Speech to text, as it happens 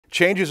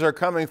Changes are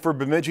coming for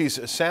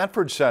Bemidji's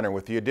Sanford Center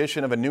with the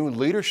addition of a new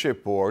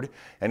leadership board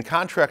and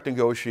contract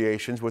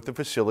negotiations with the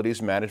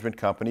facilities management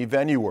company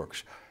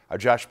VenueWorks. Our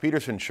Josh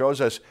Peterson shows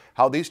us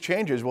how these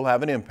changes will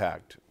have an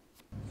impact.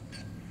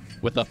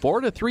 With a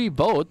 4-3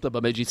 vote, the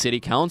Bemidji City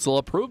Council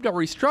approved a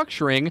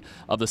restructuring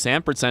of the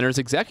Sanford Center's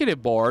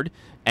executive board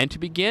and to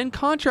begin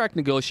contract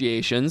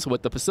negotiations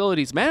with the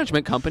facilities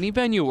management company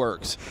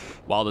VenueWorks.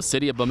 While the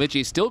city of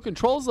Bemidji still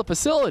controls the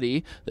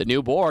facility, the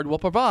new board will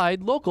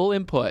provide local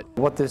input.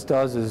 What this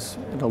does is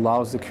it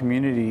allows the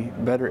community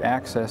better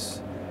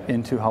access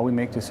into how we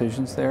make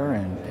decisions there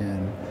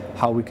and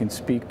how we can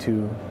speak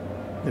to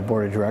the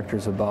board of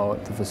directors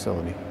about the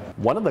facility.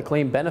 One of the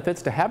claimed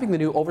benefits to having the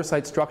new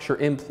oversight structure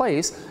in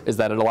place is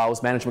that it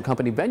allows management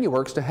company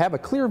VenueWorks to have a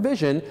clear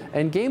vision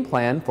and game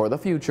plan for the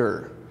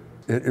future.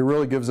 It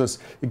really gives us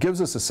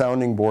a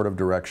sounding board of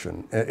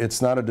direction. It's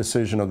not a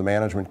decision of the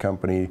management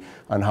company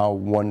on how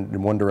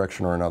one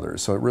direction or another.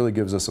 So it really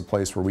gives us a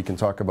place where we can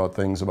talk about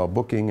things about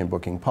booking and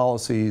booking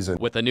policies.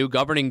 With the new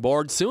governing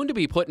board soon to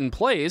be put in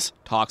place,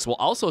 talks will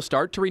also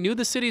start to renew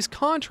the city's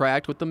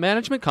contract with the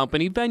management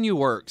company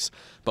VenueWorks.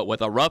 But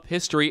with a rough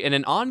history and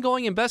an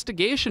ongoing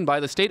investigation by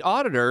the state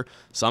auditor,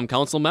 some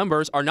council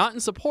members are not in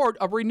support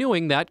of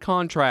renewing that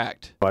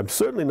contract. I'm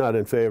certainly not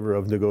in favor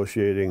of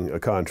negotiating a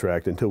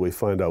contract until we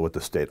find out what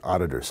the state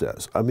auditor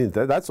says. I mean,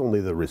 that's only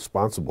the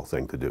responsible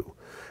thing to do.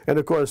 And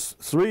of course,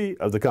 3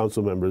 of the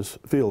council members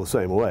feel the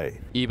same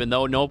way. Even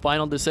though no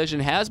final decision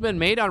has been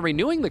made on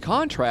renewing the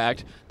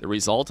contract, the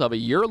result of a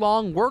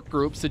year-long work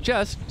group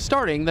suggests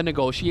starting the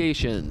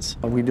negotiations.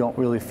 We don't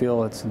really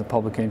feel it's in the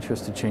public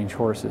interest to change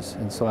horses,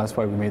 and so that's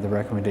why we made the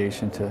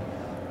recommendation to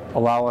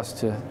allow us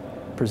to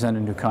present a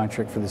new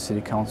contract for the City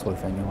Council with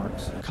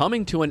VenueWorks.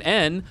 Coming to an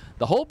end,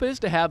 the hope is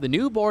to have the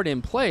new board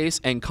in place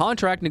and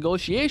contract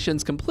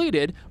negotiations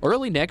completed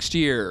early next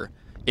year.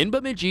 In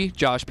Bemidji,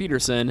 Josh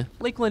Peterson,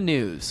 Lakeland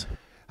News.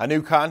 A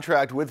new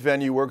contract with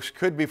VenueWorks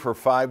could be for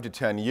 5 to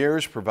 10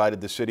 years,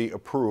 provided the city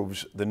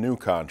approves the new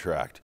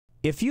contract.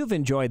 If you've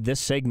enjoyed this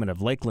segment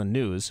of Lakeland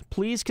News,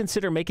 please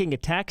consider making a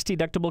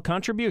tax-deductible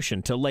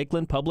contribution to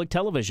Lakeland Public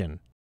Television.